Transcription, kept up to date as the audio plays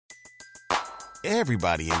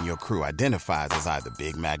Everybody in your crew identifies as either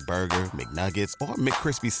Big Mac Burger, McNuggets, or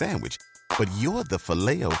McCrispy Sandwich. But you're the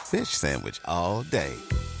Filet-O-Fish Sandwich all day.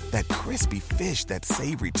 That crispy fish, that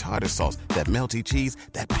savory tartar sauce, that melty cheese,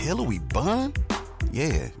 that pillowy bun.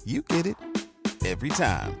 Yeah, you get it. Every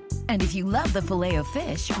time. And if you love the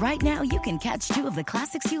Filet-O-Fish, right now you can catch two of the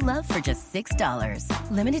classics you love for just $6.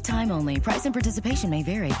 Limited time only. Price and participation may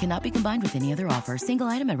vary. Cannot be combined with any other offer. Single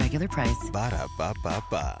item at regular price.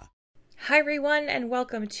 Ba-da-ba-ba-ba. Hi, everyone, and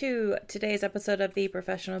welcome to today's episode of the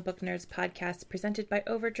Professional Book Nerds podcast presented by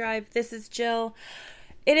Overdrive. This is Jill.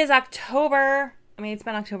 It is October. I mean, it's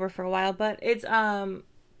been October for a while, but it's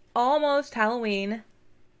almost Halloween.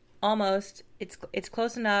 Almost. It's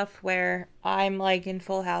close enough where I'm like in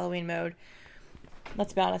full Halloween mode.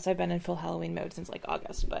 Let's be honest, I've been in full Halloween mode since like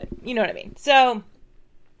August, but you know what I mean. So,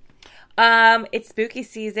 it's spooky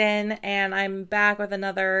season, and I'm back with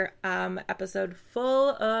another episode full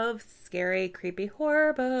of scary, creepy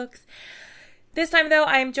horror books. This time, though,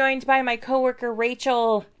 I'm joined by my coworker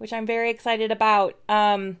Rachel, which I'm very excited about.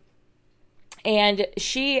 And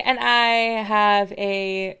she and I have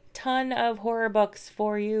a ton of horror books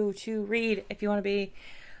for you to read if you want to be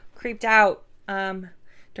creeped out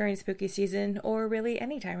during spooky season, or really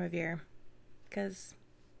any time of year, because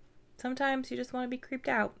sometimes you just want to be creeped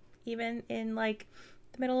out even in like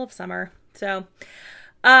the middle of summer. So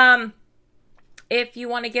if you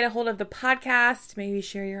want to get a hold of the podcast, maybe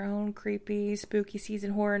share your own creepy spooky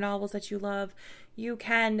season horror novels that you love, you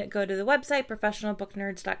can go to the website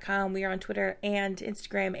professionalbooknerds.com. We are on Twitter and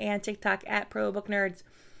Instagram and TikTok at ProBookNerds.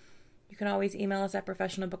 You can always email us at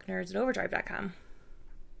professionalbooknerds@overdrive.com.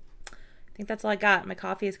 I think that's all I got. My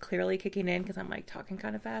coffee is clearly kicking in because I'm like talking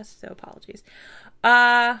kind of fast, so apologies.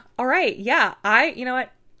 All right. Yeah, you know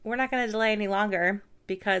what? We're not going to delay any longer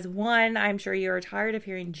because, one, I'm sure you're tired of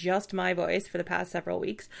hearing just my voice for the past several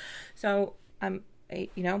weeks. So I'm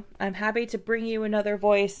happy to bring you another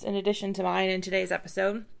voice in addition to mine in today's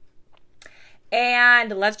episode.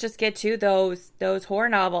 And let's just get to those horror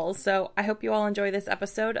novels. So I hope you all enjoy this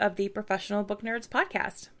episode of the Professional Book Nerds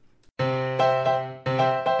podcast.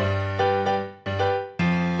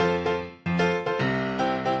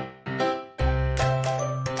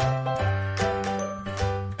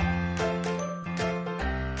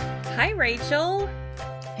 Hi, Rachel.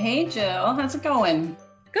 Hey, Jill. How's it going?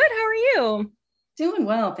 Good. How are you? Doing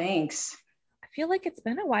well, thanks. I feel like it's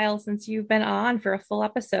been a while since you've been on for a full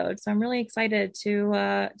episode, so I'm really excited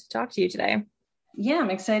to talk to you today. Yeah, I'm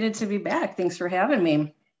excited to be back. Thanks for having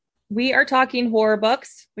me. We are talking horror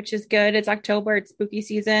books, which is good. It's October. It's spooky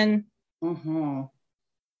season. Mm-hmm.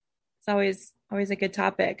 It's always a good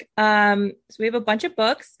topic. So we have a bunch of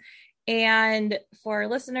books. And for our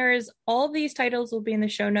listeners, all of these titles will be in the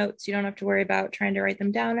show notes. You don't have to worry about trying to write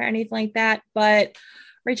them down or anything like that. But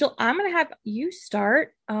Rachel, I'm going to have you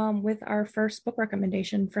start with our first book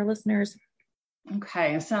recommendation for listeners.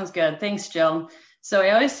 Okay, sounds good. Thanks, Jill. So I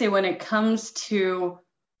always say when it comes to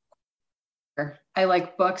horror, I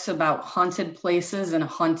like books about haunted places and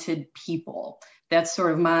haunted people. That's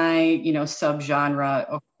sort of my, subgenre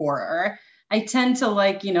of horror. I tend to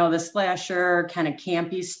like, the slasher kind of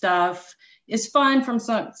campy stuff is fun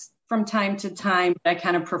from time to time, but I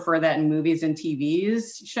kind of prefer that in movies and TV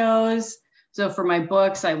shows. So for my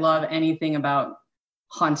books, I love anything about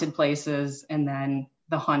haunted places and then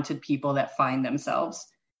the haunted people that find themselves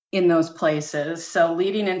in those places. So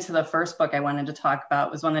leading into the first book I wanted to talk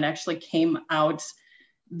about was one that actually came out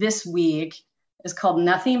this week. It's called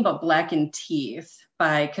Nothing But Blackened Teeth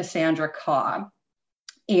by Cassandra Khaw.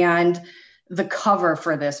 And the cover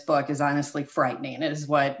for this book is honestly frightening. It is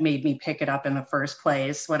what made me pick it up in the first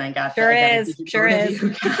place when I got Sure is.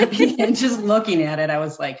 And just looking at it, I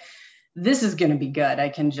was like, this is going to be good. I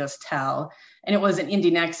can just tell. And it was an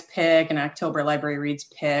Indie Next pick, an October Library Reads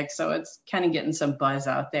pick. So it's kind of getting some buzz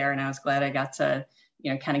out there. And I was glad I got to,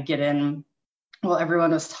 kind of get in while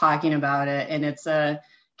everyone was talking about it. And it's a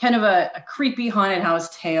kind of a creepy haunted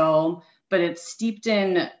house tale, but it's steeped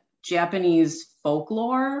in Japanese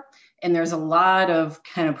folklore. And there's a lot of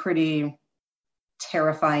kind of pretty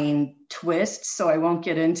terrifying twists. So I won't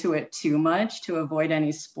get into it too much to avoid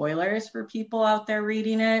any spoilers for people out there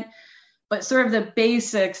reading it. But sort of the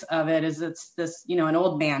basics of it is it's this, an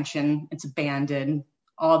old mansion. It's abandoned,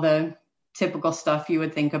 all the typical stuff you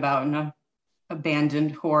would think about in an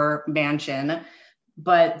abandoned horror mansion.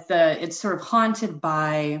 But it's sort of haunted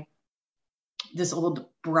by this old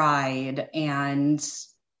bride. And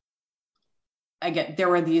there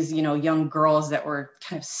were these, young girls that were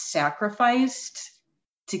kind of sacrificed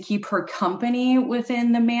to keep her company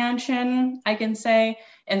within the mansion, I can say.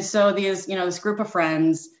 And so this group of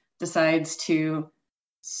friends decides to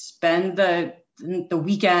spend the the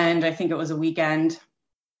weekend. I think it was a weekend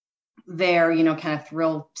there, kind of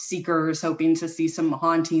thrill seekers hoping to see some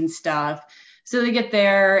haunting stuff. So they get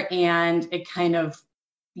there and it kind of,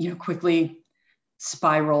 quickly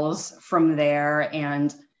spirals from there,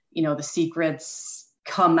 and, the secrets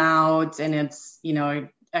come out, and it's,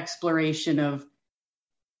 exploration of,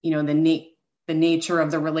 the nature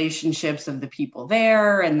of the relationships of the people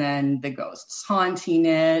there, and then the ghosts haunting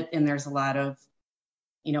it. And there's a lot of,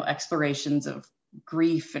 explorations of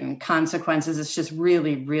grief and consequences. It's just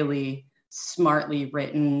really, really smartly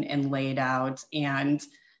written and laid out, and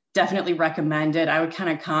definitely recommend it. I would kind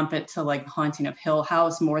of comp it to like Haunting of Hill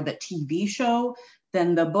House, more the TV show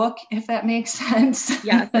than the book, if that makes sense.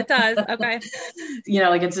 Yes, it does. Okay.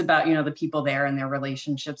 Like it's about, the people there and their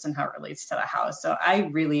relationships and how it relates to the house. So I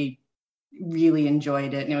really, really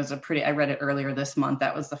enjoyed it. And it was I read it earlier this month.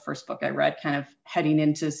 That was the first book I read kind of heading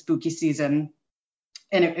into spooky season.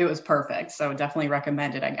 And it was perfect. So definitely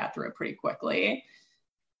recommend it. I got through it pretty quickly.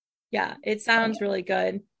 Yeah, it sounds really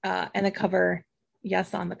good. And the cover,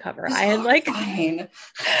 yes, on the cover. I had like,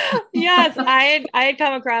 yes, I had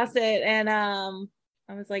come across it, and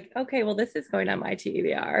I was like, okay, well, this is going on my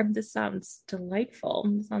TBR. This sounds delightful.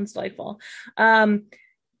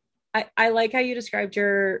 I like how you described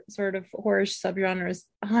your sort of horror subgenres,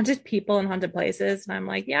 haunted people and haunted places. And I'm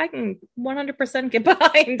like, yeah, I can 100% get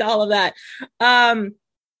behind all of that.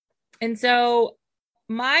 And so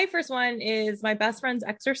my first one is My Best Friend's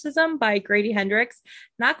Exorcism by Grady Hendrix.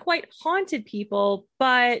 Not quite haunted people,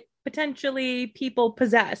 but potentially people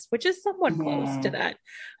possessed, which is somewhat close to that.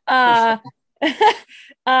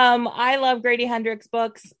 I love Grady Hendrix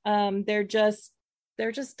books. They're just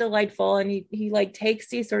delightful. And he like takes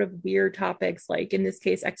these sort of weird topics, like in this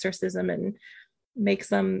case, exorcism, and makes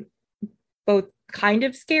them both kind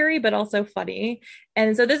of scary, but also funny.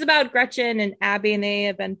 And so this is about Gretchen and Abby, and they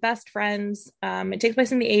have been best friends. It takes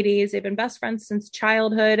place in the 80s. They've been best friends since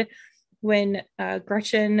childhood, when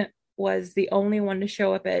Gretchen was the only one to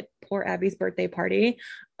show up at poor Abby's birthday party.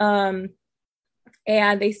 And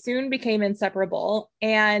they soon became inseparable.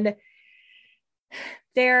 And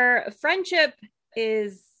their friendship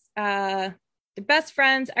is the best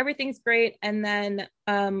friends. Everything's great. And then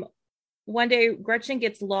one day Gretchen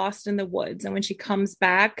gets lost in the woods, and when she comes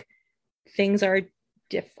back, things are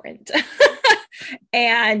different.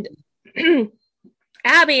 And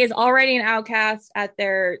Abby is already an outcast at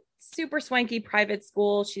their super swanky private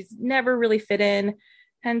school. She's never really fit in,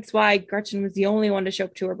 hence why Gretchen was the only one to show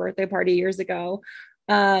up to her birthday party years ago.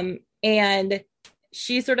 And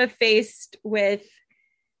she's sort of faced with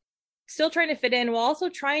still trying to fit in while also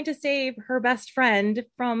trying to save her best friend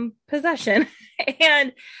from possession.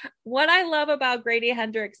 And what I love about Grady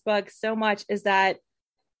Hendrix books so much is that,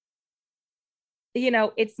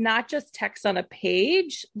 it's not just text on a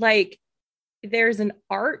page. Like, there's an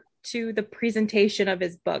art to the presentation of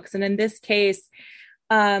his books. And in this case,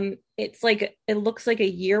 it's like, it looks like a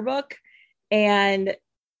yearbook, and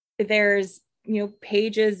there's,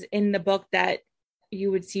 pages in the book that you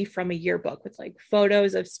would see from a yearbook with like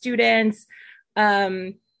photos of students.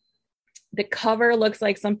 The cover looks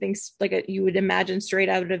like something like you would imagine straight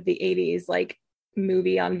out of the 80s, like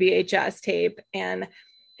movie on VHS tape. And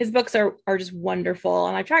his books are just wonderful.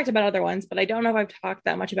 And I've talked about other ones, but I don't know if I've talked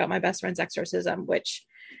that much about My Best Friend's Exorcism, which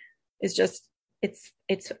is just, it's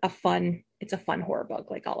a fun horror book,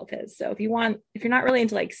 like all of his. So if you're not really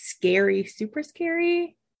into like scary, super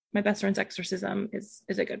scary, My Best Friend's Exorcism is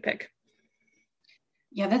a good pick.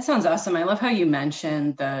 Yeah, that sounds awesome. I love how you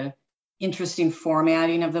mentioned the interesting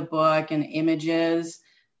formatting of the book and images.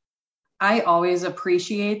 I always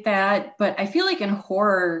appreciate that, but I feel like in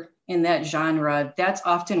horror, in that genre, that's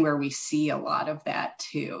often where we see a lot of that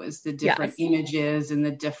too, is the different images and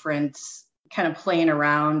the different kind of playing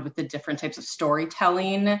around with the different types of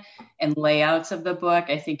storytelling and layouts of the book.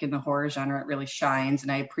 I think in the horror genre, it really shines.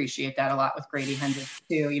 And I appreciate that a lot with Grady Hendrix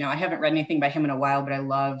too. I haven't read anything by him in a while, but I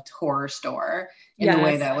loved Horror Store in the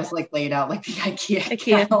way that was like laid out, like the IKEA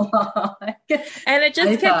catalog. And it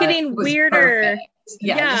just kept getting weirder.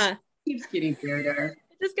 Yeah. It keeps getting weirder.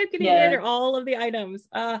 It just kept getting weirder. All of the items.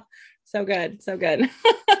 So good. So good.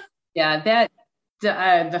 Yeah. That,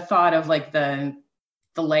 the thought of like the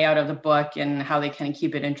layout of the book and how they kind of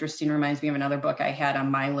keep it interesting reminds me of another book I had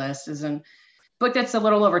on my list. Is a book that's a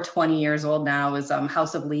little over 20 years old now, is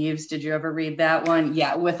House of Leaves. Did you ever read that one?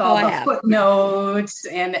 Yeah, with all the footnotes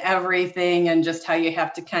and everything, and just how you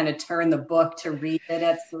have to kind of turn the book to read it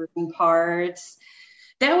at certain parts.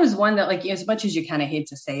 That was one that, like, as much as you kind of hate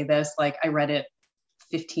to say this, like I read it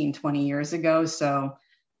 15, 20 years ago. So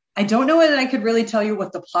I don't know whether I could really tell you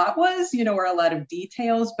what the plot was, or a lot of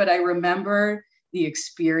details, but I remember the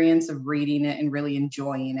experience of reading it and really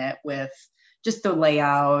enjoying it with just the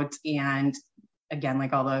layout and, again,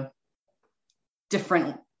 like all the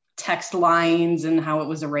different text lines and how it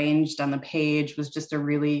was arranged on the page was just a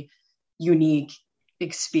really unique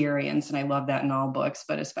experience. And I love that in all books,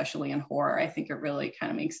 but especially in horror. I think it really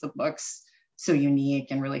kind of makes the books so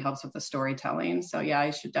unique and really helps with the storytelling. So yeah,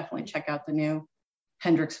 I should definitely check out the new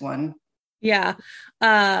Hendricks one. Yeah.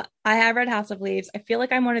 I have read House of Leaves. I feel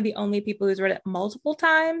like I'm one of the only people who's read it multiple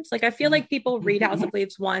times. Like, I feel like people read House of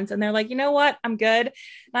Leaves once and they're like, you know what? I'm good. And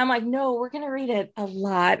I'm like, no, we're going to read it a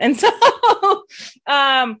lot. And so,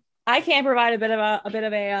 I can provide a bit of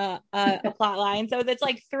a plot line. So it's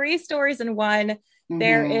like 3 stories in one. Mm-hmm.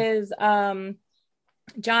 There is,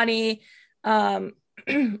 Johnny,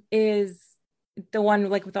 is the one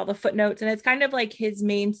like with all the footnotes, and it's kind of like his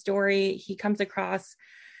main story. He comes across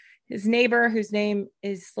his neighbor, whose name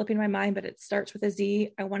is slipping my mind, but it starts with a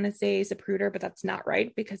Z. I want to say Zapruder, but that's not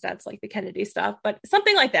right because that's like the Kennedy stuff, but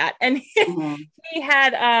something like that. And he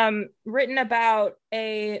had written about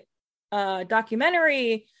a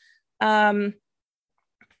documentary, a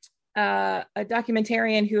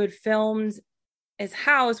documentarian who had filmed his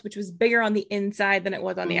house, which was bigger on the inside than it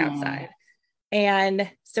was on the outside. And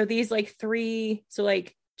so these like 3, so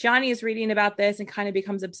like Johnny is reading about this and kind of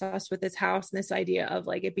becomes obsessed with his house and this idea of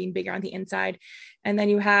like it being bigger on the inside. And then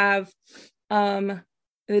you have the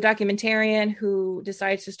documentarian who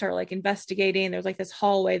decides to start like investigating. There's like this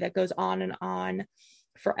hallway that goes on and on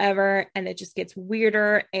forever, and it just gets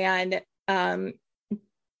weirder. And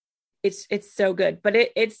it's so good, but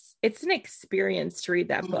it's an experience to read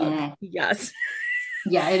that book. Yes.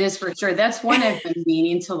 Yeah, it is for sure. That's one I've been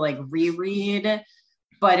meaning to like reread,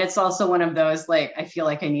 but it's also one of those, like, I feel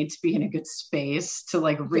like I need to be in a good space to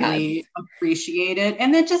like really appreciate it.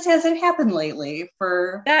 And it just hasn't happened lately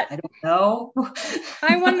for that. I don't know.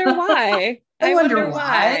 I wonder why. I wonder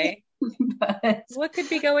why. But what could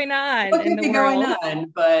be going on? What could be going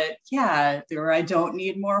on? But yeah, I don't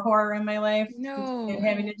need more horror in my life. No,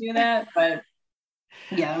 having to do that. But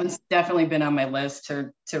yeah, it's definitely been on my list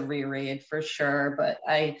to reread for sure. But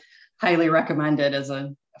I highly recommend it as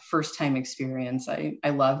a first time experience. I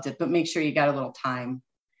loved it, but make sure you got a little time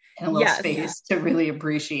and a little space to really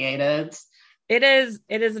appreciate it. It is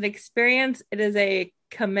an experience. It is a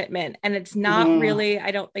commitment, and it's not really, I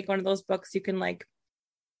don't think, one of those books you can like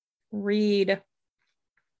read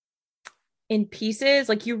in pieces.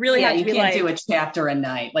 Like you really have to be like, you can't do a chapter a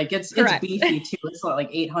night. Like it's beefy too. It's like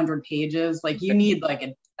 800 pages. Like you need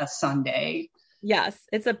like a Sunday. Yes,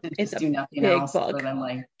 it's a do nothing else book. Other than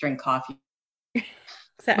like drink coffee.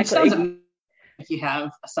 Exactly. Which sounds if you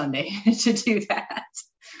have a Sunday to do that.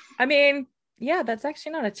 I mean, yeah, that's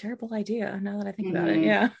actually not a terrible idea now that I think about it.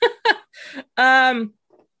 Yeah.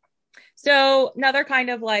 So another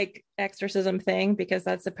kind of like exorcism thing, because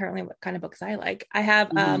that's apparently what kind of books I like. I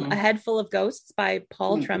have A Head Full of Ghosts by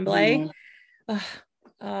Paul Tremblay.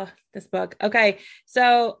 This book. Okay.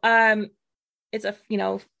 So it's a,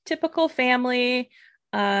 typical family,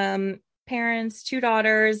 parents, 2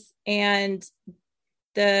 daughters, and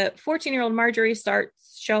the 14-year-old Marjorie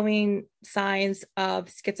starts showing signs of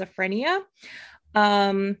schizophrenia.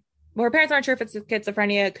 Well, her parents aren't sure if it's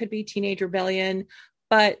schizophrenia. It could be teenage rebellion,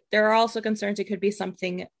 but there are also concerns it could be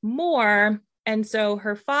something more. And so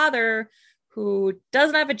her father, who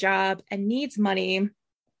doesn't have a job and needs money,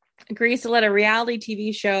 agrees to let a reality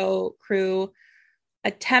TV show crew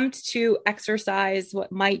attempt to exorcise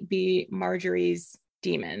what might be Marjorie's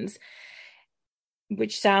demons,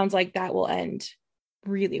 which sounds like that will end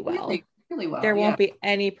really well. Really well. There won't be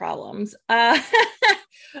any problems. And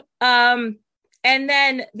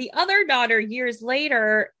then the other daughter, years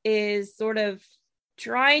later, is sort of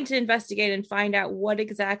trying to investigate and find out what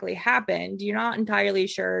exactly happened. You're not entirely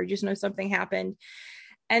sure, you just know something happened.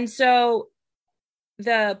 And so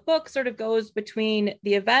the book sort of goes between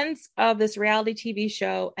the events of this reality TV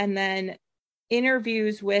show and then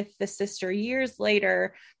interviews with the sister years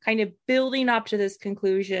later, kind of building up to this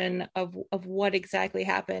conclusion of what exactly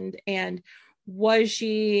happened and was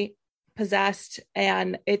she possessed.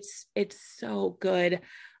 And it's so good.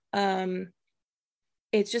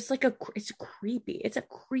 It's just like it's creepy. It's a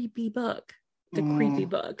creepy book. It's a creepy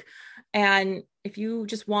book. And if you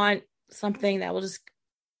just want something that will just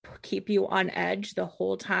keep you on edge the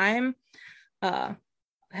whole time,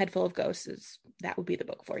 Head Full of Ghosts that would be the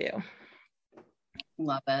book for you.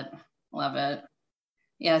 Love it.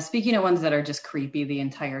 Yeah, speaking of ones that are just creepy the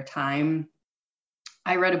entire time,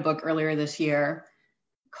 I read a book earlier this year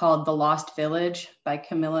called The Lost Village by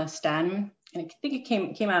Camilla Sten. And I think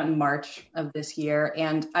it came out in March of this year.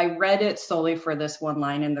 And I read it solely for this one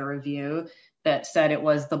line in the review that said it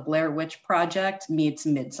was the Blair Witch Project meets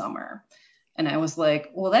Midsummer. And I was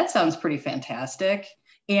like, well, that sounds pretty fantastic.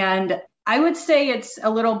 And I would say it's a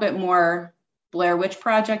little bit more Blair Witch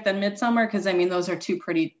Project than Midsummer, because I mean, those are two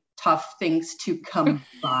pretty tough things to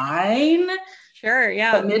combine. Sure,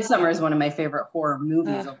 yeah. But Midsummer is one of my favorite horror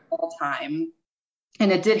movies of all time.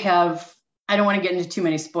 And it did have, I don't want to get into too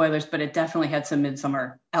many spoilers, but it definitely had some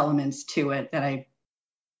Midsummer elements to it that I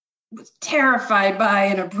was terrified by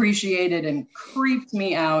and appreciated and creeped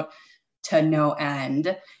me out to no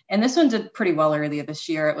end. And this one did pretty well earlier this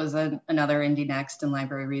year. It was another Indie Next and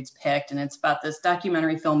Library Reads picked. And it's about this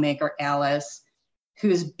documentary filmmaker, Alice,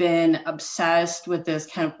 who's been obsessed with this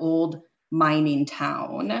kind of old mining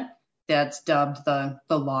town that's dubbed the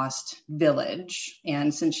Lost Village.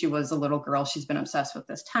 And since she was a little girl, she's been obsessed with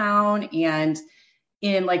this town. And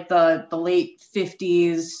in like the late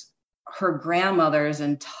 50s, her grandmother's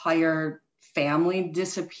entire family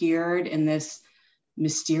disappeared in this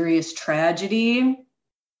mysterious tragedy.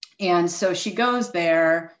 And so she goes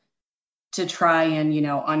there to try and,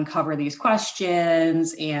 uncover these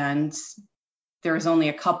questions. And there's only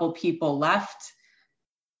a couple people left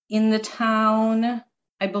in the town,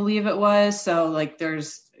 I believe it was. So like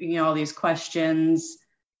there's, all these questions,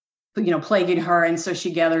 plaguing her. And so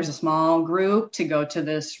she gathers a small group to go to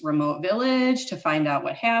this remote village to find out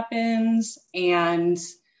what happens. And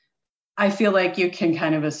I feel like you can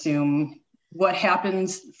kind of assume what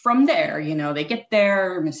happens from there. They get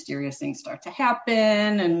there, mysterious things start to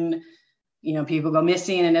happen, and, people go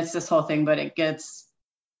missing, and it's this whole thing, but it's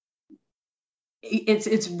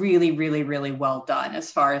really, really, really well done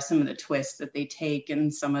as far as some of the twists that they take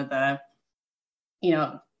and some of the,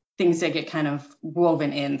 things that get kind of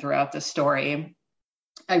woven in throughout the story.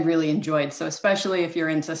 I really enjoyed. So especially if you're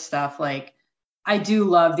into stuff like, I do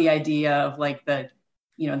love the idea of like the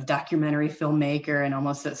documentary filmmaker and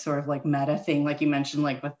almost that sort of like meta thing, like you mentioned,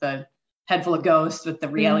 like with the Head Full of Ghosts, with the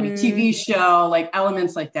reality TV show, like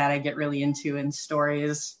elements like that I get really into in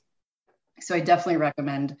stories. So I definitely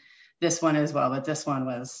recommend this one as well. But this one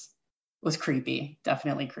was creepy,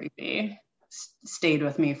 definitely creepy. Stayed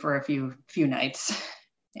with me for a few nights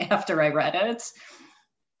after I read it.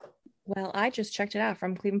 Well, I just checked it out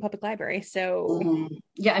from Cleveland Public Library. So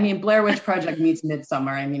yeah, I mean, Blair Witch Project meets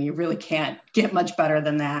Midsummer. I mean, you really can't get much better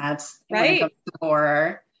than that, right? When it comes to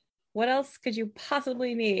horror. What else could you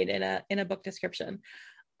possibly need in a book description?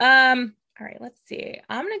 All right, let's see.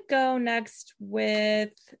 I'm gonna go next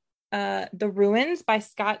with The Ruins by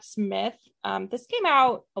Scott Smith. This came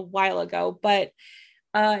out a while ago, but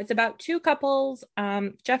it's about two couples,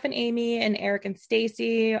 Jeff and Amy and Eric and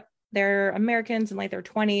Stacy. They're Americans in like their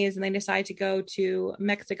 20s, and they decide to go to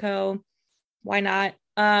Mexico. Why not?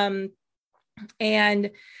 And they're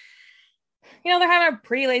having a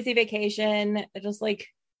pretty lazy vacation. They're just like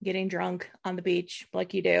getting drunk on the beach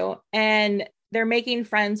like you do. And they're making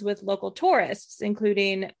friends with local tourists,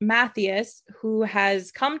 including Matthias, who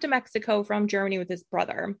has come to Mexico from Germany with his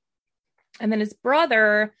brother. And then his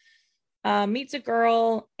brother meets a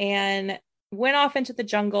girl and went off into the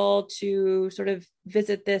jungle to sort of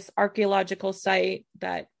visit this archaeological site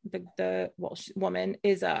that the woman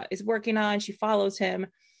is working on. She follows him,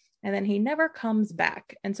 and then he never comes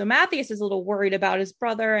back. And so Matthias is a little worried about his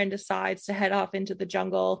brother and decides to head off into the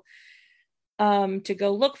jungle to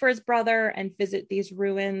go look for his brother and visit these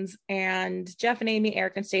ruins. And Jeff and Amy,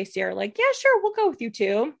 Eric and Stacy are like, yeah, sure, we'll go with you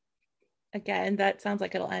too. Again, that sounds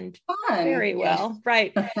like it'll end very well.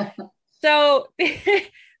 Right. So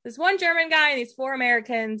this one German guy and these four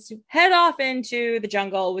Americans head off into the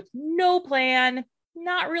jungle with no plan,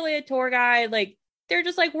 not really a tour guide. Like, they're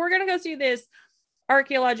just like, we're going to go see this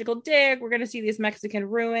archaeological dig. We're going to see these Mexican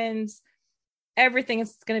ruins. Everything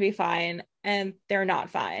is going to be fine. And they're not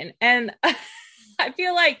fine. And I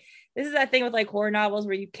feel like this is that thing with like horror novels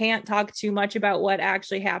where you can't talk too much about what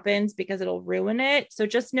actually happens because it'll ruin it. So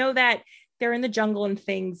just know that they're in the jungle and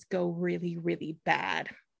things go really, really bad.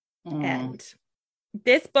 And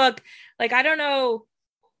this book, like, I don't know,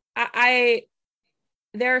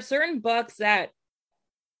 there are certain books that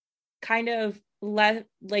kind of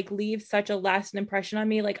leave such a lasting impression on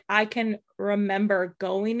me. Like, I can remember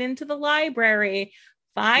going into the library,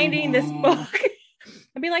 finding this book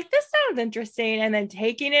and being like, this sounds interesting, and then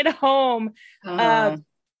taking it home. I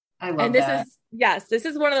love that. This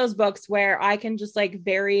is one of those books where I can just like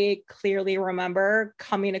very clearly remember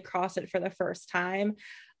coming across it for the first time.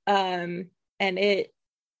 And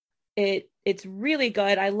it's really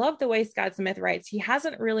good. I love the way Scott Smith writes. He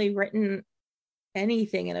hasn't really written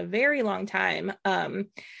anything in a very long time.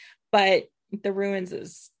 But The Ruins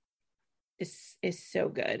is so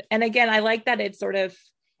good. And again, I like that it's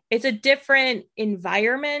a different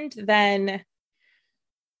environment than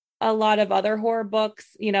a lot of other horror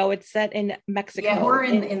books. You know, it's set in Mexico. Yeah, horror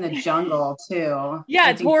in the jungle too.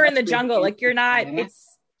 Yeah, it's horror in the jungle. Like you're not,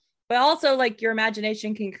 but also like your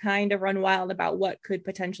imagination can kind of run wild about what could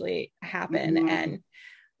potentially happen. Mm-hmm. And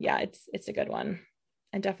yeah, it's a good one.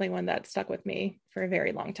 And definitely one that stuck with me for a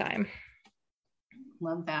very long time.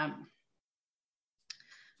 Love that.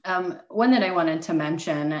 One that I wanted to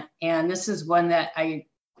mention, and this is one that I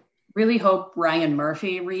really hope Ryan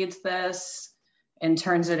Murphy reads this and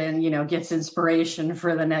turns it in, gets inspiration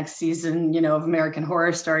for the next season, of American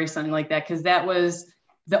Horror Story, something like that. Cause that was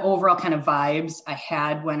the overall kind of vibes I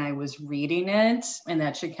had when I was reading it. And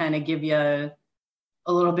that should kind of give you a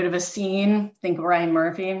little bit of a scene. Think of Ryan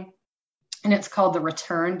Murphy. And it's called The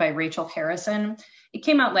Return by Rachel Harrison. It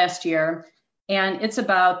came out last year, and it's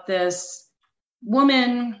about this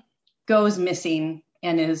woman goes missing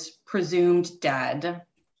and is presumed dead.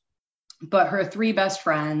 But her three best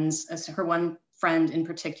friends, her one friend in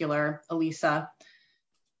particular, Elisa,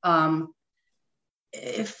 knows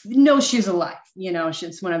she's alive.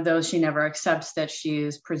 She's one of those, she never accepts that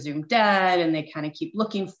she's presumed dead, and they kind of keep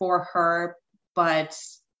looking for her. But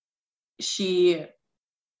she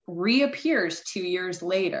reappears 2 years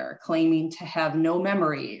later, claiming to have no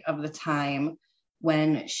memory of the time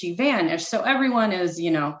when she vanished. So everyone is,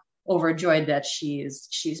 overjoyed that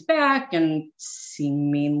she's back and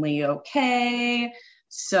seemingly okay.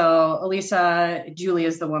 So Elisa, Julie,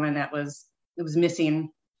 is the woman that was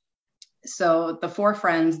missing. So the four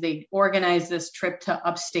friends, they organize this trip to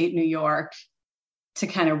upstate New York to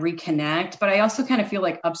kind of reconnect. But I also kind of feel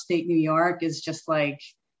like upstate New York is just like,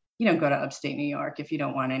 you don't go to upstate New York if you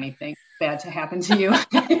don't want anything bad to happen to you.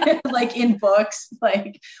 Like in books,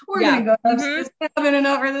 like we're going to go to this cabin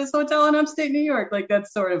or this hotel in upstate New York. Like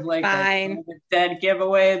that's sort of like a dead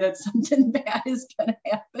giveaway that something bad is going to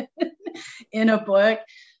happen in a book.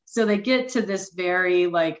 So they get to this very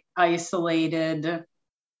like isolated,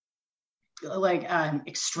 like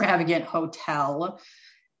extravagant hotel.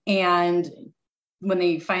 And when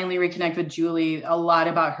they finally reconnect with Julie, a lot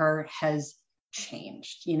about her has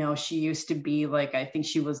changed. She used to be like, I think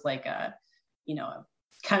she was like a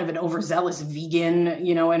kind of an overzealous vegan,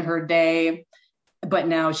 in her day, but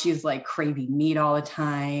now she's like craving meat all the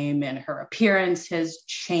time, and her appearance has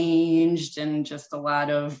changed, and just a lot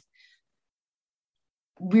of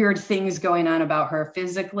weird things going on about her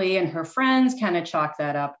physically. And her friends kind of chalk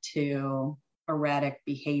that up to erratic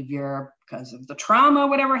behavior because of the trauma,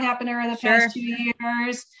 whatever happened to her the past 2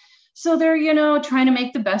 years. So they're, trying to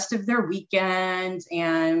make the best of their weekend,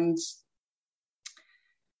 and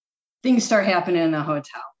things start happening in the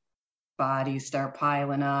hotel. Bodies start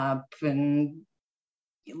piling up and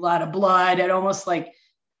a lot of blood. It almost like,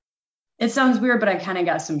 it sounds weird, but I kind of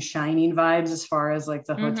got some Shining vibes as far as like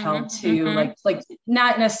the hotel too. Like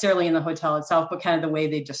not necessarily in the hotel itself, but kind of the way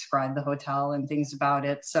they describe the hotel and things about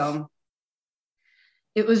it. So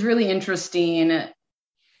it was really interesting.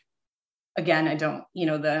 Again, I don't,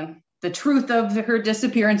 the truth of her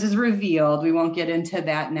disappearance is revealed. We won't get into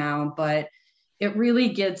that now, but it really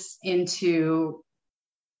gets into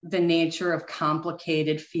the nature of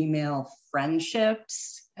complicated female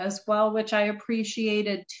friendships as well, which I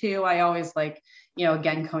appreciated too. I always like,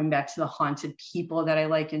 again, coming back to the haunted people that I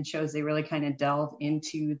like in shows, they really kind of delve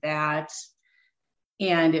into that.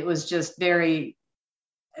 And it was just very,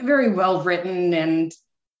 very well written, and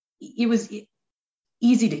it was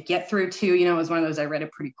easy to get through too. It was one of those, I read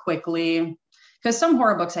it pretty quickly, because some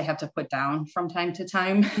horror books I have to put down from time to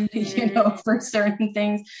time, for certain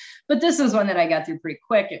things. But this is one that I got through pretty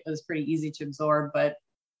quick. It was pretty easy to absorb, but,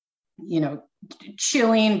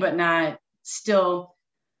 chilling, but not, still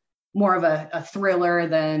more of a thriller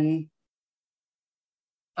than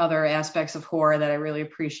other aspects of horror that I really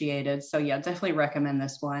appreciated. So yeah, definitely recommend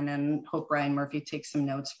this one, and hope Ryan Murphy takes some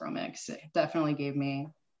notes from it, because it definitely gave me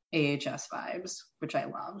AHS vibes, which I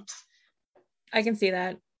loved. I can see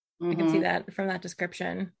that. I can see that from that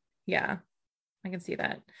description. Yeah, I can see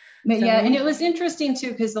that. But so, and it was interesting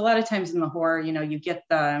too, because a lot of times in the horror, you get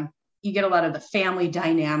a lot of the family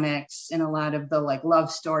dynamics and a lot of the like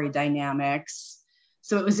love story dynamics.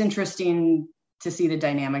 So it was interesting to see the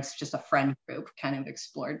dynamics, just a friend group kind of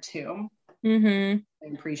explored too. I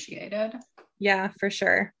appreciated. Yeah, for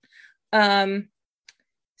sure.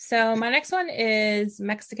 So my next one is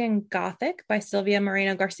Mexican Gothic by Silvia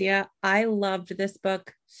Moreno Garcia. I loved this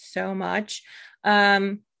book so much.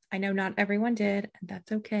 I know not everyone did, and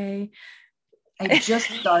that's okay. I just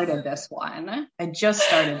started this one.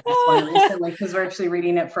 Recently, because we're actually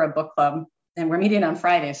reading it for a book club, and we're meeting on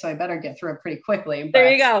Friday, so I better get through it pretty quickly. But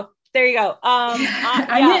There you go.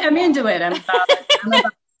 I'm into it. I'm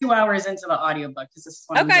about 2 hours into the audiobook because this is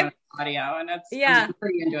one I'm doing audio, and I'm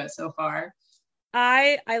pretty into it so far.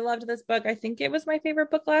 I loved this book. I think it was my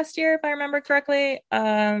favorite book last year, if I remember correctly.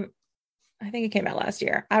 I think it came out last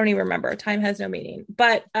year. I don't even remember. Time has no meaning.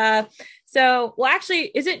 But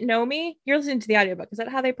actually, is it Nomi? You're listening to the audiobook. Is that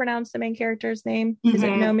how they pronounce the main character's name? Mm-hmm. Is it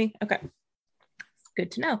Nomi? Okay.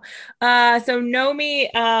 Good to know. So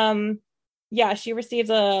Nomi, she receives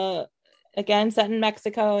again, set in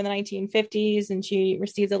Mexico in the 1950s, and she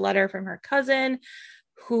receives a letter from her cousin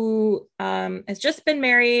who has just been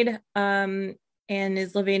married and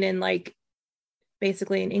is living in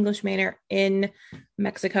basically an English manor in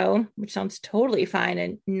Mexico, which sounds totally fine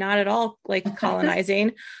and not at all like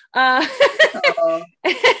colonizing. And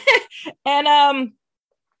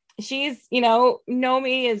she's,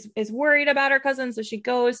 Nomi is worried about her cousin. So she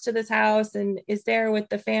goes to this house and is there with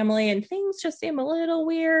the family, and things just seem a little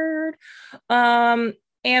weird. And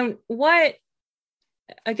what,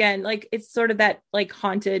 again, it's sort of that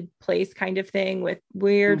haunted place kind of thing with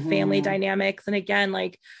weird family dynamics. And again,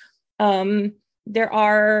 there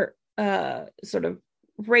are sort of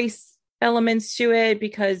race elements to it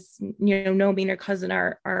because, Nomi and her cousin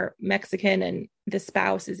are Mexican and the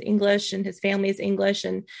spouse is English and his family is English.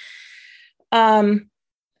 And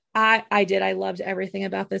I loved everything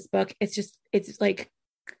about this book. It's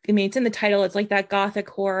it's in the title. It's like that gothic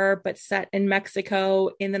horror, but set in Mexico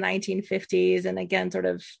in the 1950s. And again, sort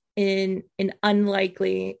of in an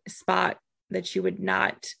unlikely spot that you would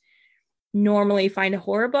not normally find a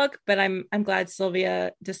horror book, but I'm glad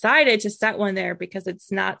Sylvia decided to set one there because it's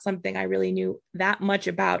not something I really knew that much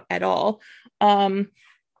about at all. And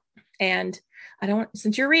I don't,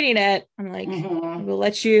 since you're reading it, I'm like, we'll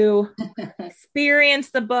let you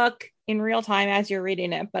experience the book in real time as you're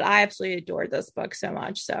reading it. But I absolutely adored this book so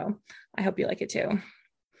much. So I hope you like it too.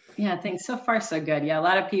 Yeah, thanks. So far, so good. Yeah, a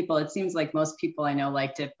lot of people, it seems like most people I know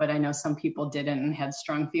liked it, but I know some people didn't and had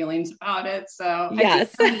strong feelings about it. So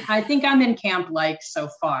yes, I think I'm in camp so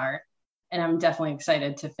far, and I'm definitely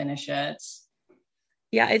excited to finish it.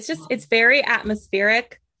 Yeah, it's very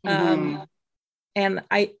atmospheric. And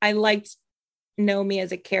I liked Nomi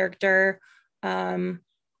as a character, and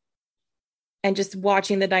just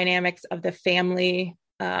watching the dynamics of the family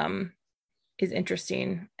is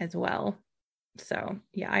interesting as well. So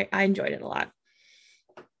yeah, I enjoyed it a lot.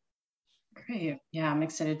 Great. Yeah, I'm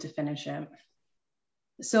excited to finish it.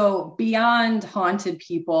 So beyond haunted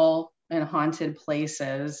people and haunted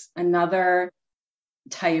places, another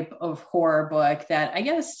type of horror book that, I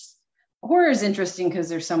guess horror is interesting because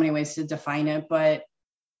there's so many ways to define it, but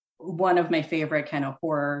one of my favorite kind of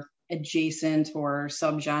horror adjacent or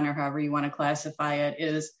subgenre, however you want to classify it,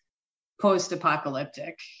 is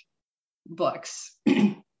post-apocalyptic books.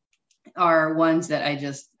 Are ones that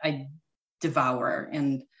I devour,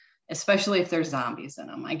 and especially if there's zombies in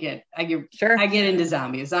them. I get into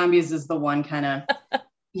zombies. Zombies is the one kind of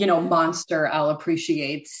monster I'll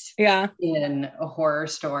appreciate in a horror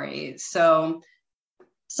story. So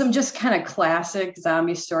some just kind of classic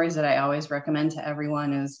zombie stories that I always recommend to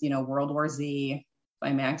everyone is, World War Z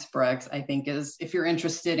by Max Brooks. I think is, if you're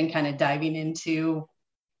interested in kind of diving into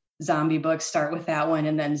zombie books, start with that one,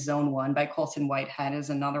 and then Zone 1 by Colson Whitehead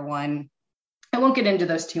is another one. I won't get into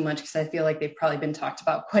those too much because I feel like they've probably been talked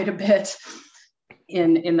about quite a bit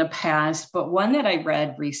in the past, but one that I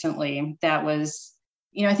read recently that was,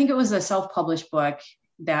 I think it was a self-published book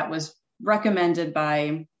that was recommended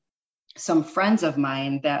by some friends of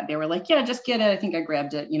mine that they were like, yeah, just get it. I think I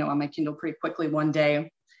grabbed it, on my Kindle pretty quickly one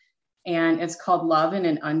day. And it's called Love in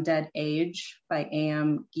an Undead Age by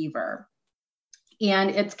A.M. Geever.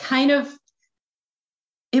 And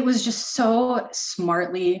it was just so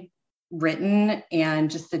smartly written,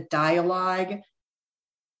 and just the dialogue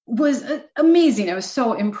was amazing. I was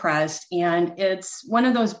so impressed. And it's one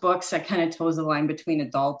of those books that kind of toes the line between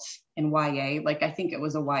adult and YA. I think it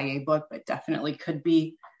was a YA book, but definitely could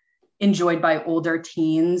be enjoyed by older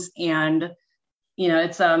teens. And,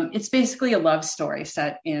 it's basically a love story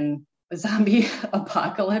set in a zombie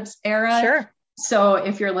apocalypse era. Sure. So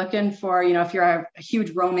if you're looking for, if you're a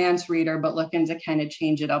huge romance reader, but looking to kind of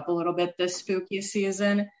change it up a little bit this spooky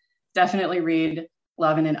season, definitely read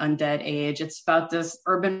Love in an Undead Age. It's about this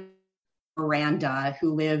urban Miranda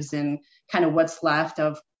who lives in kind of what's left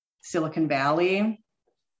of Silicon Valley.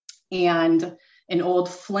 And an old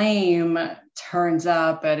flame turns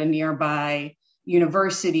up at a nearby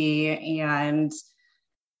university, and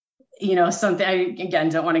something, I, again,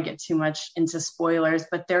 don't want to get too much into spoilers,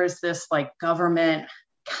 but there's this government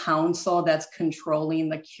council that's controlling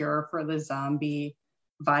the cure for the zombie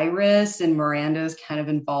virus, and Miranda's kind of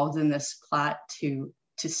involved in this plot to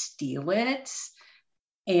steal it.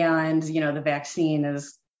 And, the vaccine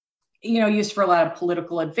is used for a lot of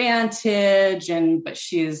political advantage. But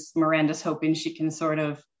Miranda's hoping she can sort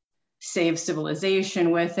of save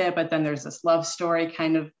civilization with it. But then there's this love story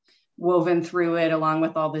kind of woven through it, along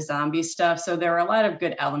with all the zombie stuff. So there are a lot of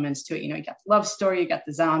good elements to it. You got the love story, you got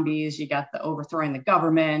the zombies, you got the overthrowing the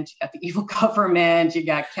government, you got the evil government, you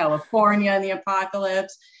got California and the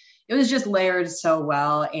apocalypse. It was just layered so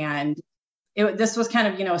well. And this was kind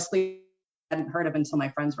of, a sleep I hadn't heard of until my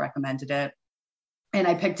friends recommended it. And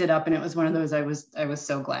I picked it up, and it was one of those I was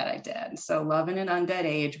so glad I did. So Love in an Undead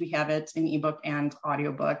Age, we have it in ebook and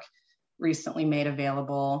audiobook, recently made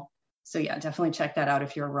available. So yeah, definitely check that out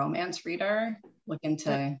if you're a romance reader looking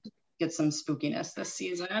to get some spookiness this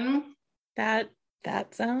season. That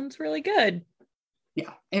sounds really good.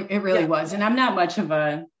 Yeah, it really was. And I'm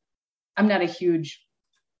not a huge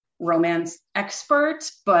romance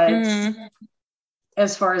expert, but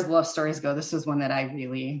as far as love stories go, this is one that I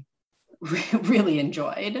really, really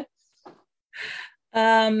enjoyed.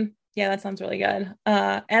 Yeah, that sounds really good.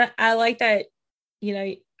 And I like that,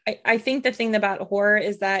 I think the thing about horror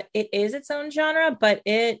is that it is its own genre, but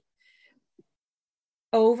it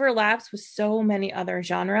overlaps with so many other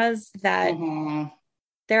genres that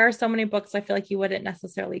there are so many books I feel like you wouldn't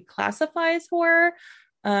necessarily classify as horror.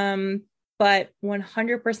 But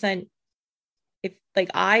 100%, if like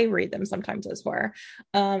I read them sometimes as horror.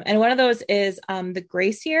 And one of those is The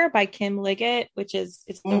Gracier by Kim Liggett, which it's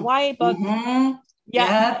the YA book.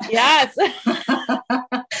 Yeah. Yes.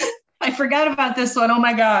 I forgot about this one. Oh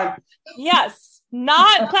my God. Yes.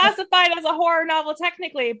 Not classified as a horror novel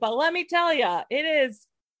technically, but let me tell you, it is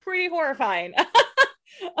pretty horrifying.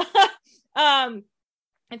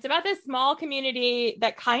 It's about this small community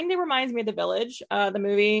that kind of reminds me of The Village, the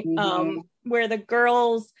movie, where the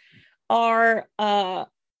girls are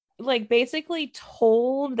like basically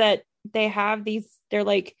told that they have they're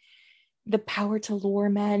like the power to lure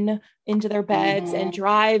men into their beds and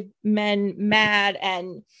drive men mad,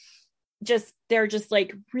 and they're just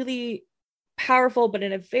like really powerful, but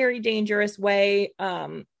in a very dangerous way.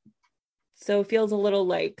 So it feels a little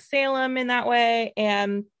like Salem in that way.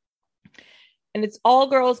 And it's all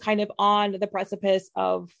girls kind of on the precipice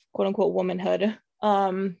of quote unquote womanhood.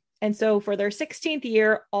 And so for their 16th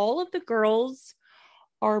year, all of the girls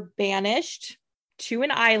are banished to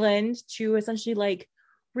an island to essentially like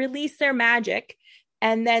release their magic.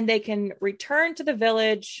 And then they can return to the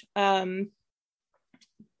village,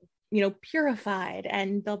 purified,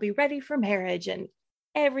 and they'll be ready for marriage and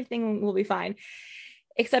everything will be fine.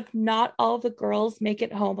 Except not all of the girls make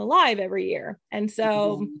it home alive every year. And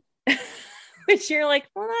so, which you're like,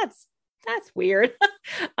 well, that's weird.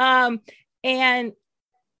 And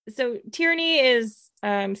so Tierney is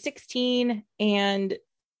 16, and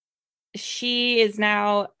she is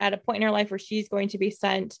now at a point in her life where she's going to be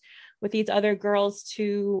sent with these other girls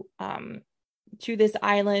to this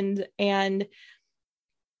island. And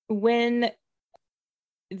when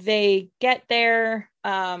they get there,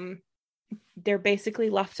 they're basically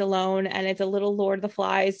left alone, and it's a little Lord of the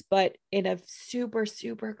Flies, but in a super,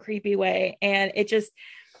 super creepy way. And it just,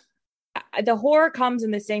 the horror comes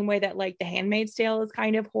in the same way that like The Handmaid's Tale is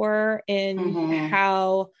kind of horror in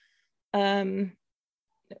how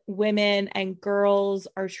women and girls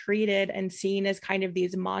are treated and seen as kind of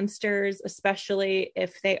these monsters, especially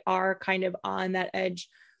if they are kind of on that edge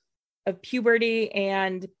of puberty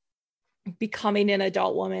and becoming an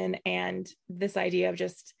adult woman. And this idea of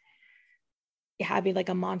just having like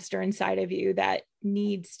a monster inside of you that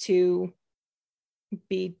needs to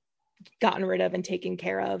be gotten rid of and taken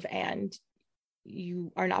care of, and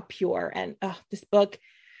you are not pure. And this book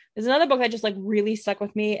is another book that just like really stuck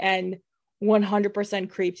with me and 100%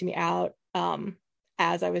 creeped me out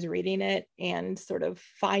as I was reading it, and sort of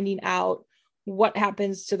finding out what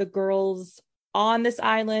happens to the girls on this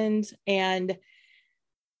island. And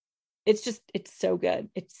it's so good.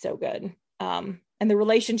 It's so good. And the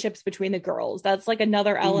relationships between the girls, that's like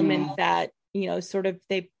another element that, sort of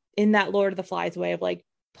they, in that Lord of the Flies way of like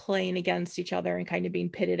playing against each other and kind of being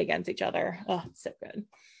pitted against each other. Oh, it's so good.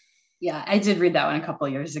 Yeah, I did read that one a couple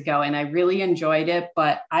of years ago, and I really enjoyed it,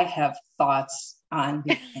 but I have thoughts on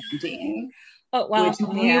the ending, which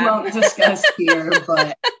we won't discuss here,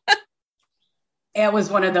 but it was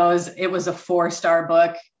one of those, it was a 4-star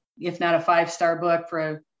book, if not a 5-star book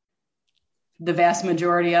for the vast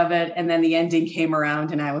majority of it. And then the ending came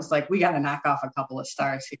around and I was like, we got to knock off a couple of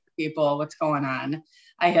stars here, people. What's going on?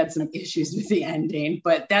 I had some issues with the ending,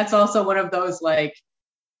 but that's also one of those, like,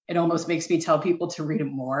 it almost makes me tell people to read it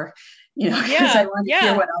more, because I want to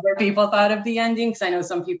hear what other people thought of the ending. Because I know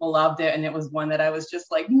some people loved it, and it was one that I was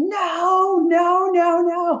just like,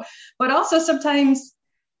 no. But also sometimes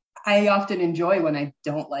I often enjoy when I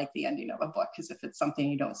don't like the ending of a book, because if it's something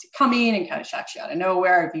you don't see coming and kind of shocks you out of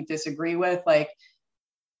nowhere, if you disagree with, like,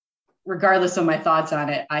 regardless of my thoughts on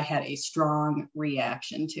it, I had a strong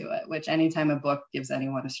reaction to it, which anytime a book gives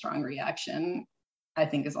anyone a strong reaction, I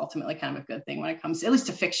think is ultimately kind of a good thing when it comes, at least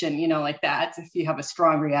to fiction, you know, like that. If you have a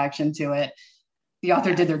strong reaction to it, the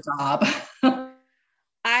author did their job.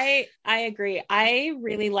 I agree. I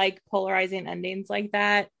really like polarizing endings like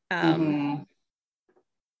that.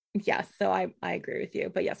 Yes, so I agree with you.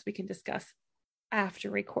 But yes, we can discuss after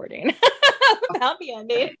recording about the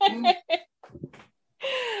ending.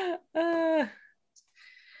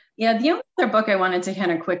 Yeah, the only other book I wanted to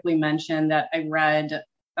kind of quickly mention that I read,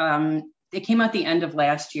 it came out the end of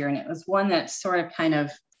last year, and it was one that sort of kind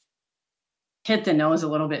of hit the nose a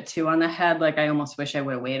little bit too on the head. Like, I almost wish I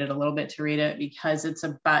would have waited a little bit to read it, because it's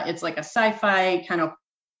like a sci-fi kind of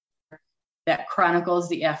that chronicles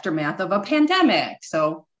the aftermath of a pandemic.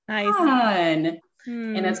 So nice. Fun.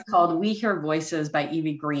 And it's called We Hear Voices by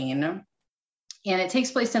Evie Green. And it takes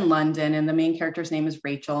place in London, and the main character's name is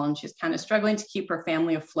Rachel, and she's kind of struggling to keep her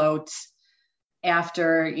family afloat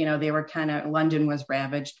after, you know, London was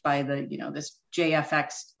ravaged by this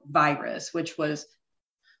JFX virus, which was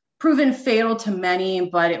proven fatal to many,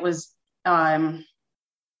 but it was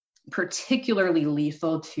particularly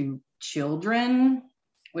lethal to children,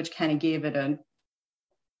 which kind of gave it an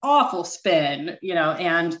awful spin, you know.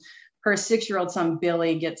 And her 6-year-old son,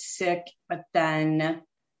 Billy, gets sick, but then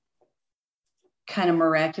kind of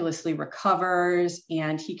miraculously recovers,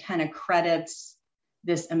 and he kind of credits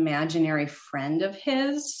this imaginary friend of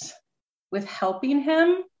his with helping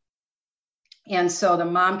him. And so the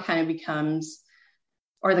mom kind of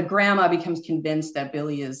the grandma becomes convinced that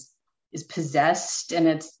Billy is possessed, and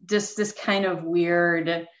it's this kind of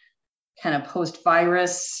weird kind of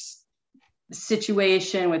post-virus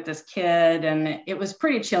situation with this kid, and it was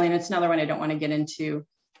pretty chilling. It's another one I don't want to get into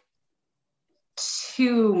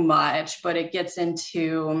too much, but it gets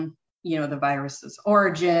into, you know, the virus's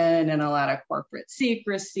origin and a lot of corporate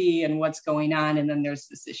secrecy and what's going on. And then there's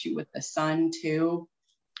this issue with the son too.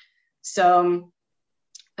 So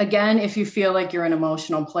again, if you feel like you're in an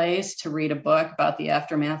emotional place to read a book about the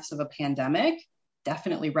aftermaths of a pandemic,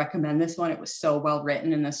 definitely recommend this one. It was so well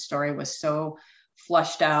written, and the story was so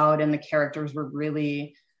flushed out, and the characters were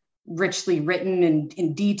really richly written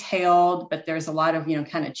and detailed, but there's a lot of, you know,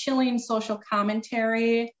 kind of chilling social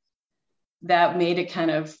commentary that made it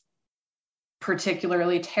kind of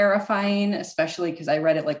particularly terrifying, especially because I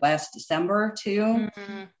read it like last December too.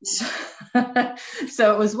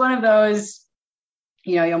 So it was one of those,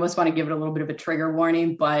 you know, you almost want to give it a little bit of a trigger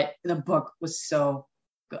warning, but the book was so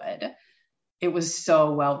good. It was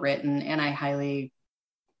so well written, and I highly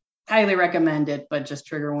recommend it, but just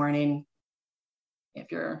trigger warning.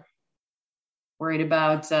 If you're worried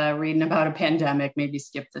about reading about a pandemic, maybe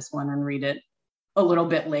skip this one and read it a little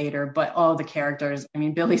bit later. But all the characters, I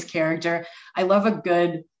mean, Billy's character, I love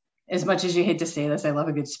as much as you hate to say this, I love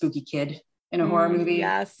a good spooky kid in a horror movie.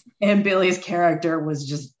 Yes. And Billy's character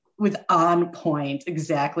was on point,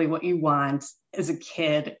 exactly what you want as a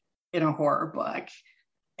kid in a horror book.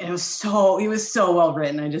 And he was so well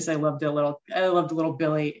written. I loved little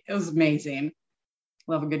Billy. It was amazing.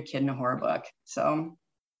 Love a good kid in a horror book. So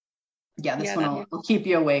yeah, this one will keep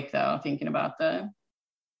you awake though, thinking about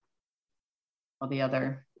all the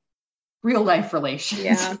other real life relations.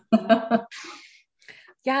 Yeah.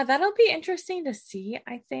 Yeah, that'll be interesting to see,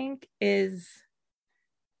 I think, is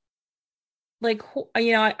like,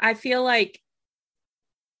 you know, I feel like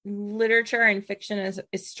literature and fiction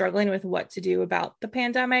is struggling with what to do about the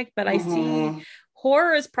pandemic, but I see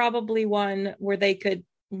horror is probably one where they could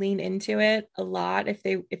lean into it a lot if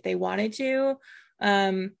they wanted to,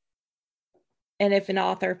 and if an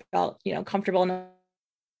author felt, you know, comfortable enough,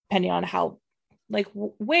 depending on how, like,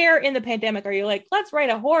 where in the pandemic are you like, let's write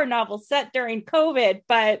a horror novel set during COVID,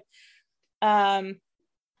 but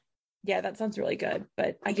yeah, that sounds really good.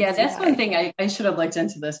 But that's one thing I should have looked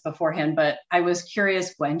into this beforehand, but I was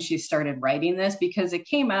curious when she started writing this, because it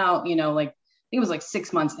came out, you know, like, I think it was like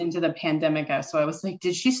 6 months into the pandemic. So I was like,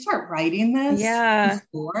 did she start writing this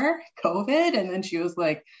before COVID? And then she was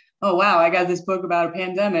like, oh, wow, I got this book about a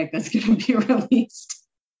pandemic that's going to be released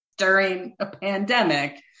during a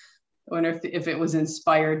pandemic. I wonder if it was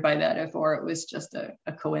inspired by that, or it was just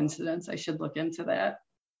a coincidence. I should look into that.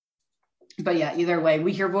 But yeah, either way,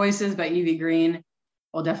 We Hear Voices by Evie Green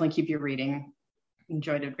will definitely keep you reading.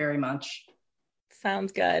 Enjoyed it very much.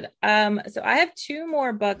 Sounds good. So I have 2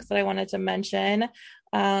 more books that I wanted to mention.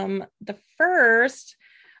 The first,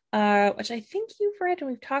 which I think you've read and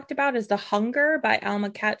we've talked about, is The Hunger by Alma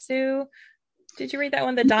Katsu. Did you read that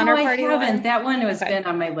one, the Donner Party? I haven't. That one has been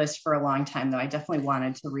on my list for a long time, though. I definitely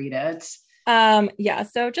wanted to read it. Yeah,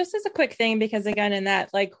 so just as a quick thing, because again, in that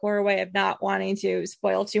like horror way of not wanting to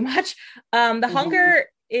spoil too much, The Hunger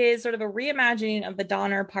is sort of a reimagining of the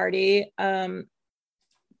Donner Party,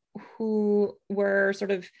 who were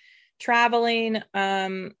sort of traveling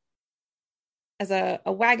as a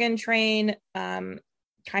wagon train,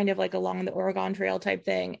 kind of like along the Oregon Trail type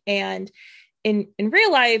thing. And in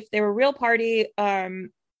real life, they were a real party,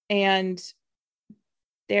 and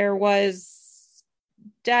there was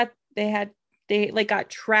death. They like got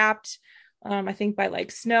trapped, I think by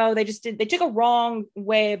like snow. They took a wrong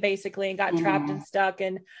way basically and got trapped and stuck,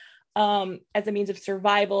 and as a means of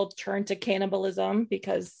survival turned to cannibalism,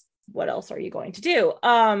 because what else are you going to do?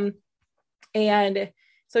 And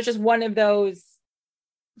so it's just one of those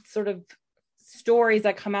sort of stories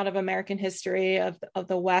that come out of American history of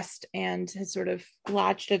the West, and has sort of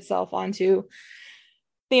latched itself onto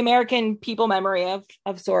the American people memory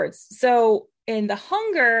of sorts. So in The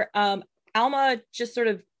Hunger, Alma just sort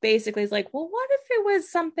of basically is like, well, what if it was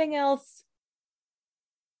something else?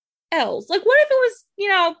 Like, what if it was,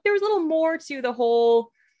 there was a little more to the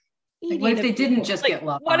whole. Like, what if they didn't just get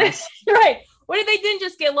lost? Right. What if they didn't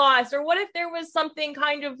just get lost? Or what if there was something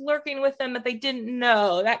kind of lurking with them that they didn't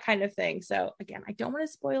know? That kind of thing. So again, I don't want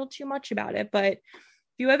to spoil too much about it, but if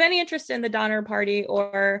you have any interest in the Donner Party,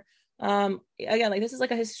 or again, like this is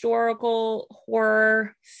like a historical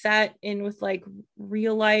horror set in with like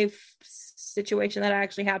real life situation that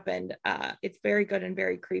actually happened. It's very good and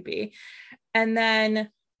very creepy. And then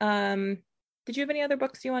did you have any other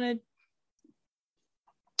books you wanted?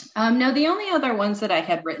 No, the only other ones that I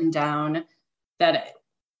had written down, that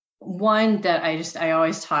one that I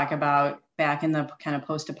always talk about back in the kind of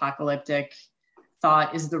post-apocalyptic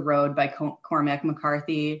thought, is The Road by Cormac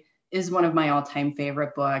McCarthy, is one of my all-time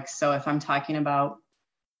favorite books. So if I'm talking about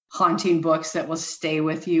haunting books that will stay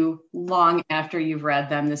with you long after you've read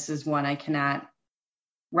them, this is one I cannot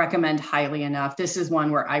recommend highly enough. This is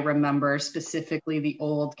one where I remember specifically the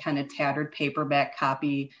old kind of tattered paperback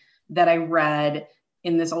copy that I read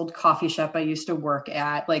in this old coffee shop I used to work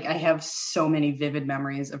at. Like, I have so many vivid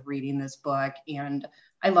memories of reading this book, and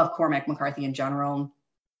I love Cormac McCarthy in general.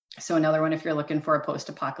 So another one, if you're looking for a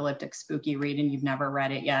post-apocalyptic spooky read and you've never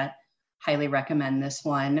read it yet, highly recommend this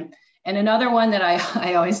one. And another one that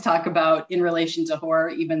I always talk about in relation to horror,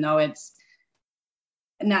 even though it's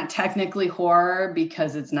not technically horror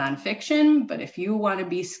because it's nonfiction, but if you want to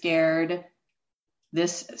be scared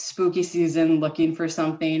this spooky season looking for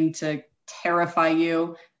something to terrify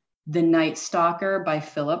you, The Night Stalker by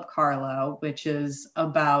Philip Carlo, which is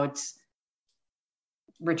about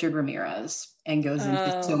Richard Ramirez and goes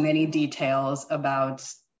into so many details about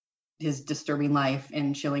his disturbing life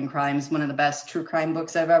and chilling crimes. One of the best true crime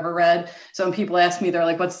books I've ever read. So when people ask me, they're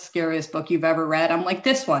like, what's the scariest book you've ever read? I'm like,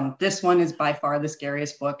 this one is by far the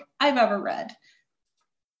scariest book I've ever read.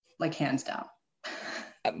 Like, hands down.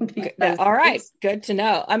 All right. Good to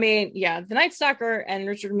know. I mean, yeah, The Night Stalker and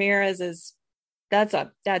Richard Ramirez that's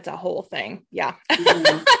a whole thing. Yeah.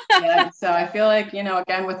 Yeah. So I feel like,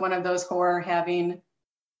 again, with one of those horror having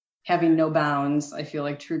no bounds, I feel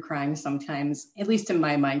like true crime sometimes, at least in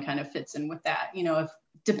my mind, kind of fits in with that. If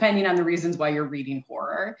depending on the reasons why you're reading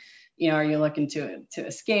horror, are you looking to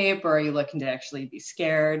escape, or are you looking to actually be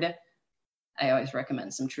scared? I always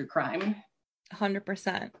recommend some true crime.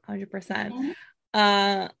 100%.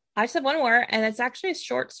 I just have one more, and it's actually a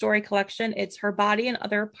short story collection. It's Her Body and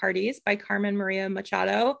Other Parties by Carmen Maria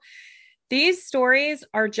Machado. These stories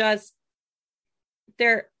are just,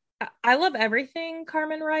 I love everything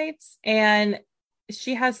Carmen writes, and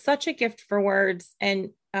she has such a gift for words. And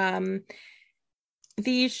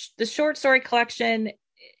the short story collection,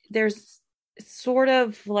 there's sort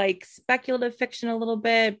of like speculative fiction a little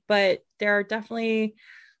bit, but there are definitely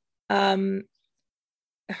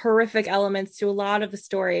horrific elements to a lot of the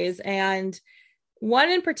stories. And one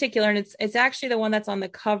in particular, and it's actually the one that's on the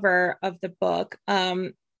cover of the book,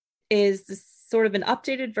 is this sort of an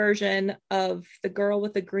updated version of The Girl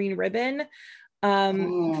with the Green Ribbon,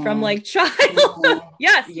 from like childhood.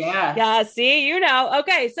 Yes. Yeah. See,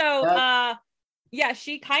 okay. So, yeah,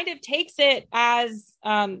 she kind of takes it as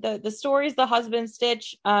the stories The Husband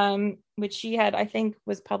Stitch, which she had, I think,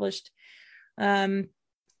 was published in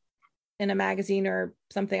a magazine or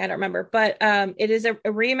something, I don't remember, but it is a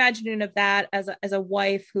reimagining of that as a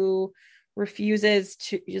wife who refuses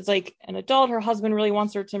to, is like an adult, her husband really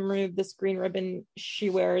wants her to remove this green ribbon she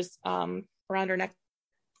wears around her neck,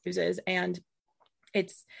 and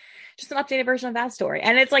it's just an updated version of that story.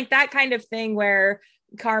 And it's like that kind of thing where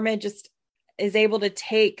Carmen just is able to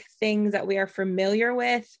take things that we are familiar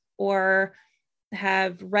with, or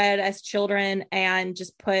have read as children and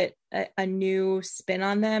just put a new spin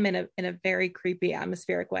on them in a very creepy,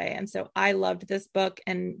 atmospheric way. And so I loved this book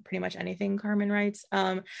and pretty much anything Carmen writes.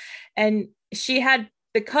 And she had,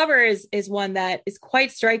 the cover is one that is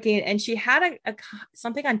quite striking. And she had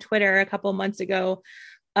something on Twitter a couple of months ago,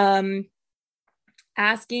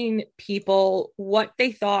 asking people what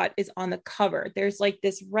they thought is on the cover. There's like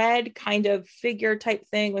this red kind of figure type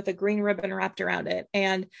thing with a green ribbon wrapped around it.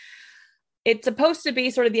 And it's supposed to be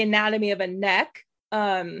sort of the anatomy of a neck,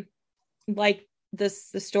 like the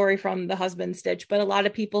story from The Husband Stitch, but a lot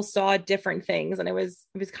of people saw different things. And it was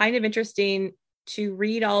kind of interesting to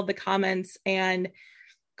read all of the comments and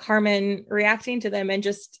Carmen reacting to them, and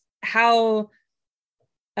just how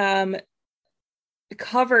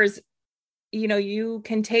covers, you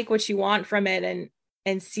can take what you want from it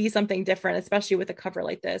and see something different, especially with a cover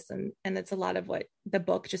like this. And it's a lot of what the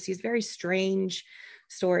book, just these very strange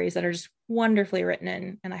stories that are just wonderfully written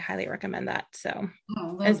in, and I highly recommend that. So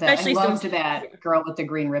especially I loved that girl with the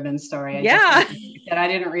green ribbon story. I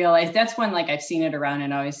didn't realize that's one, like, I've seen it around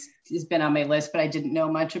and always has been on my list, but I didn't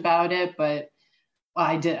know much about it. But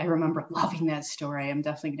I remember loving that story. I'm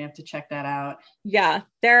definitely gonna have to check that out. Yeah,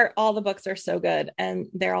 all the books are so good, and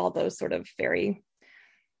they're all those sort of very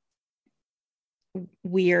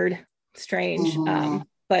weird, strange.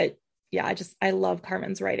 But yeah, I love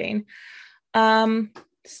Carmen's writing.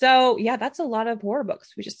 So yeah, that's a lot of horror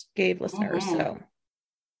books we just gave listeners. So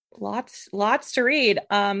lots to read.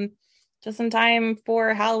 Just in time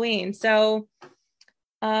for Halloween. So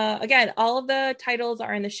again, all of the titles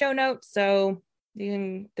are in the show notes. So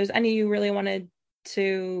there's any you really wanted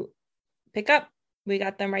to pick up, we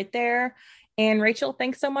got them right there. And Rachel,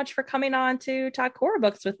 thanks so much for coming on to talk horror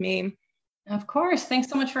books with me. Of course. Thanks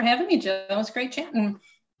so much for having me, Jill. It was great chatting.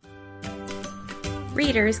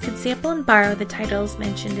 Readers can sample and borrow the titles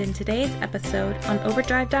mentioned in today's episode on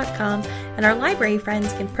overdrive.com, and our library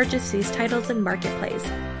friends can purchase these titles in Marketplace.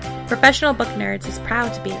 Professional Book Nerds is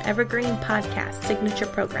proud to be an Evergreen Podcast signature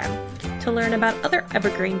program. To learn about other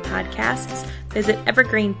Evergreen podcasts, visit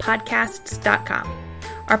evergreenpodcasts.com.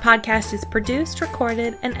 Our podcast is produced,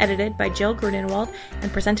 recorded, and edited by Jill Grunenwald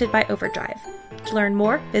and presented by Overdrive. To learn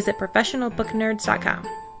more, visit professionalbooknerds.com.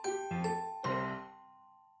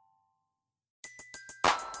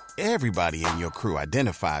 Everybody in your crew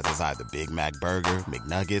identifies as either Big Mac Burger,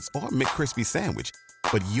 McNuggets, or McCrispy Sandwich.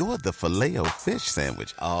 But you're the Filet-O-Fish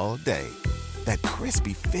Sandwich all day. That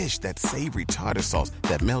crispy fish, that savory tartar sauce,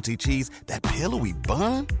 that melty cheese, that pillowy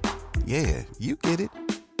bun. Yeah, you get it.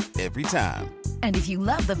 Every time. And if you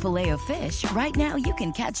love the Filet-O-Fish, right now you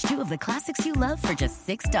can catch two of the classics you love for just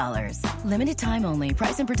 $6. Limited time only.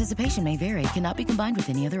 Price and participation may vary. Cannot be combined with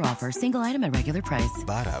any other offer. Single item at regular price.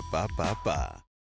 Ba-da-ba-ba-ba.